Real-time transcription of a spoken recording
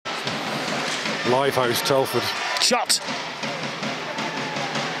Lifehouse, Telford. Shot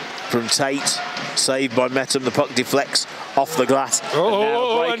from Tate, saved by Metham. The puck deflects off the glass.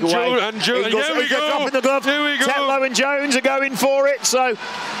 And Jones, here we go. Dropping the glove. Here we go. Tetlow and Jones are going for it. So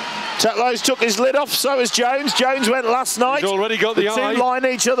Tetlow's took his lid off, so has Jones. Jones went last night. He's already got the eye. Two line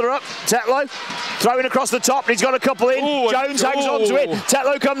each other up. Tetlow throwing across the top, and he's got a couple in. Jones hangs on to it.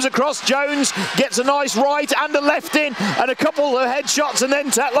 Tetlow comes across. Jones gets a nice right and a left in, and a couple of headshots, and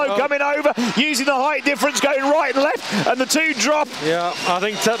then Tetlow coming over, using the height difference, going right and left, and the two drop. Yeah, I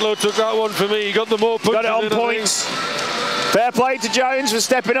think Tetlow took that one for me. He got the more punches. Got it on points. Fair play to Jones for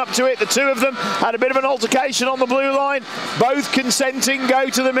stepping up to it. The two of them had a bit of an altercation on the blue line. Both consenting, go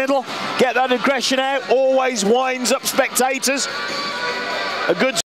to the middle, get that aggression out. Always winds up spectators. A good